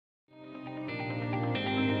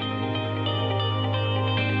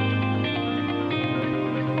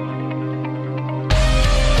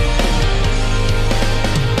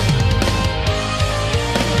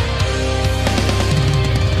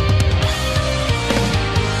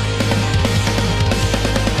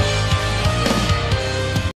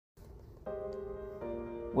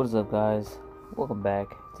What is up, guys? Welcome back.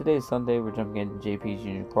 Today is Sunday. We're jumping into JP's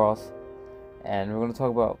Union Cross, and we're going to talk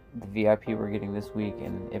about the VIP we're getting this week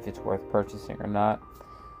and if it's worth purchasing or not.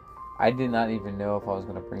 I did not even know if I was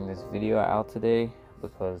going to bring this video out today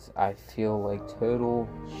because I feel like total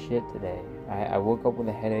shit today. I woke up with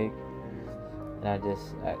a headache, and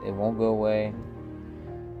it won't go away.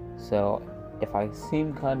 So if I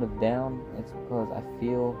seem kind of down, it's because I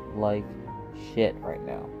feel like shit right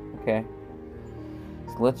now. Okay?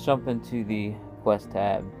 So let's jump into the quest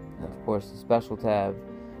tab, and of course the special tab.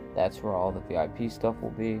 That's where all the VIP stuff will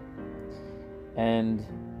be. And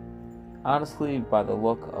honestly, by the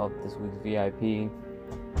look of this week's VIP,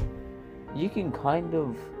 you can kind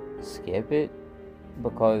of skip it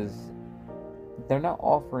because they're not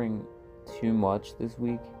offering too much this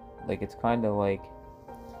week. Like, it's kind of like,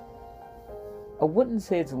 I wouldn't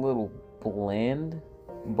say it's a little bland,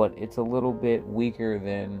 but it's a little bit weaker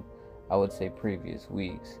than I would say previous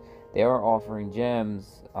weeks. They are offering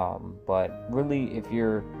gems, but really, if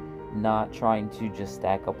you're not trying to just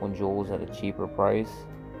stack up on jewels at a cheaper price,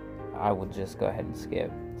 I would just go ahead and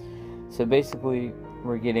skip. So basically,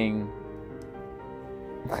 we're getting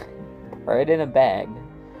bread in a bag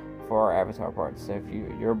for our avatar parts. So if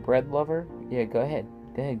you're a bread lover, yeah, go ahead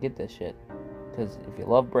get this shit, because if you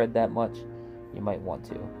love bread that much, you might want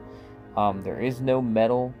to. There is no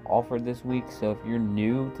medal offered this week, so if you're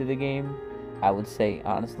new to the game, I would say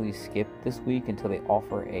honestly skip this week until they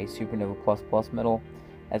offer a Supernova Plus medal.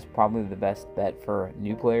 That's probably the best bet for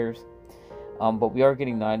new players. But we are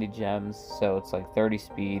getting 90 gems, so it's like 30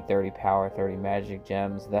 speed, 30 power, 30 magic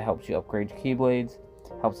gems. That helps you upgrade your keyblades,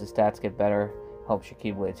 helps the stats get better, helps your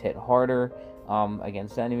keyblades hit harder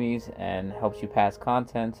against enemies, and helps you pass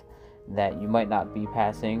content that you might not be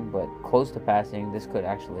passing, but close to passing. This could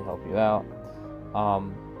actually help you out.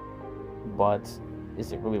 But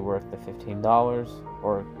is it really worth the $15?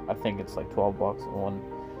 Or I think it's like 12 bucks on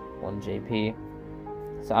JP.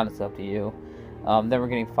 It's honestly up to you. Then we're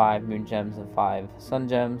getting 5 moon gems and 5 sun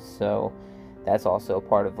gems, so that's also a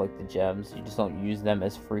part of like the gems. You just don't use them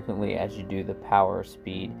as frequently as you do the power,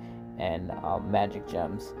 speed, and magic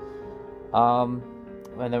gems. And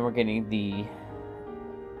then we're getting the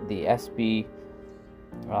SB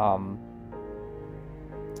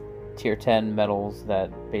tier 10 medals that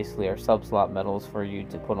basically are sub-slot medals for you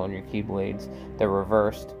to put on your keyblades. They're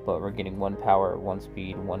reversed, but we're getting 1 power, 1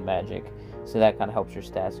 speed, 1 magic, so that kind of helps your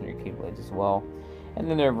stats on your keyblades as well. And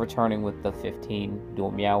then they're returning with the 15 dual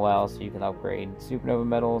Meow Wows, so you can upgrade Supernova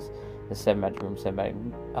medals, the 7 magic rooms,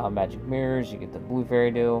 7 magic mirrors. You get the blue fairy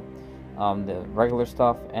deal, the regular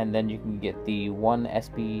stuff, and then you can get the 1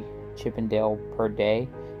 SB Chippendale per day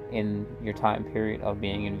in your time period of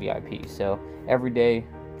being in VIP. So every day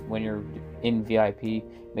when you're in VIP,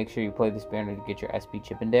 make sure you play this banner to get your SB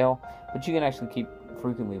Chippendale. But you can actually keep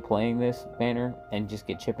frequently playing this banner and just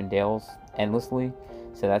get Chippendales endlessly.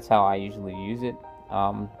 So that's how I usually use it.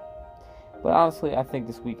 But honestly, I think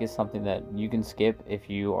this week is something that you can skip if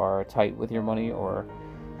you are tight with your money or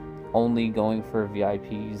only going for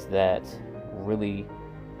VIPs that really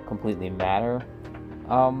completely matter.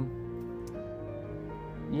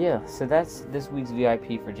 Yeah, so that's this week's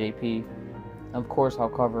VIP for JP. Of course, I'll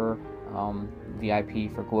cover VIP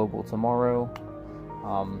for Global tomorrow.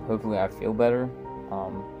 Hopefully I feel better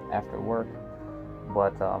after work,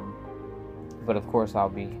 but of course I'll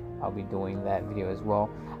be doing that video as well.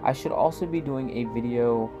 I should also be doing a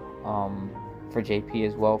video for JP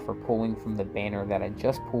as well for pulling from the banner that I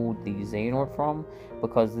just pulled the Xehanort from,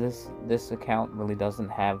 because this account really doesn't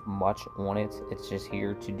have much on it. It's just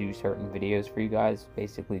here to do certain videos for you guys,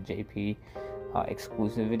 basically JP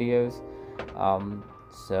exclusive videos.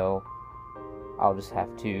 So I'll just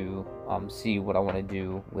have to see what I want to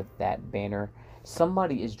do with that banner.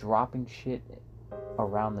 Somebody is dropping shit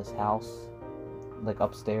around this house, like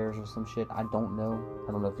upstairs or some shit. I don't know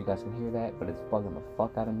if you guys can hear that, but it's bugging the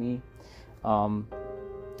fuck out of me.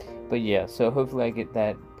 But yeah, so hopefully I get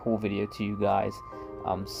that pool video to you guys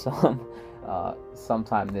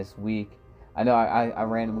sometime this week. I know I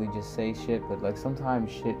randomly just say shit, but like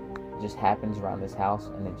sometimes shit just happens around this house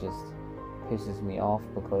and it just pisses me off,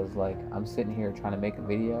 because like I'm sitting here trying to make a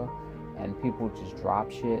video and people just drop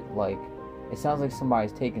shit. Like, it sounds like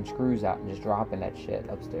somebody's taking screws out and just dropping that shit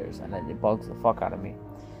upstairs, and then it bugs the fuck out of me.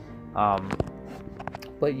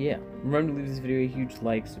 But yeah, remember to leave this video a huge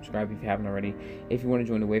like, subscribe if you haven't already. If you want to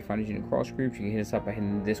join the WayFinders Union Cross groups, you can hit us up by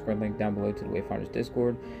hitting the Discord link down below to the WayFinders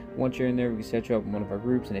Discord. Once you're in there, we can set you up in one of our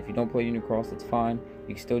groups, and if you don't play Union Cross, that's fine.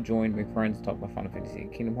 You can still join, make friends, talk about Final Fantasy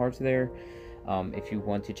and Kingdom Hearts there. If you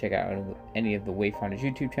want to check out any of the WayFinder's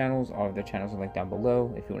YouTube channels, all of their channels are linked down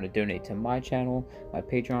below. If you want to donate to my channel, my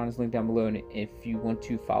Patreon is linked down below. And if you want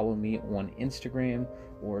to follow me on Instagram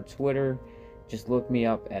or Twitter, just look me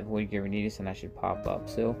up at Vanitas and I should pop up.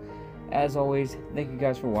 So, as always, thank you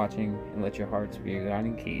guys for watching, and let your hearts be your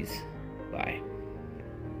guiding keys. Bye.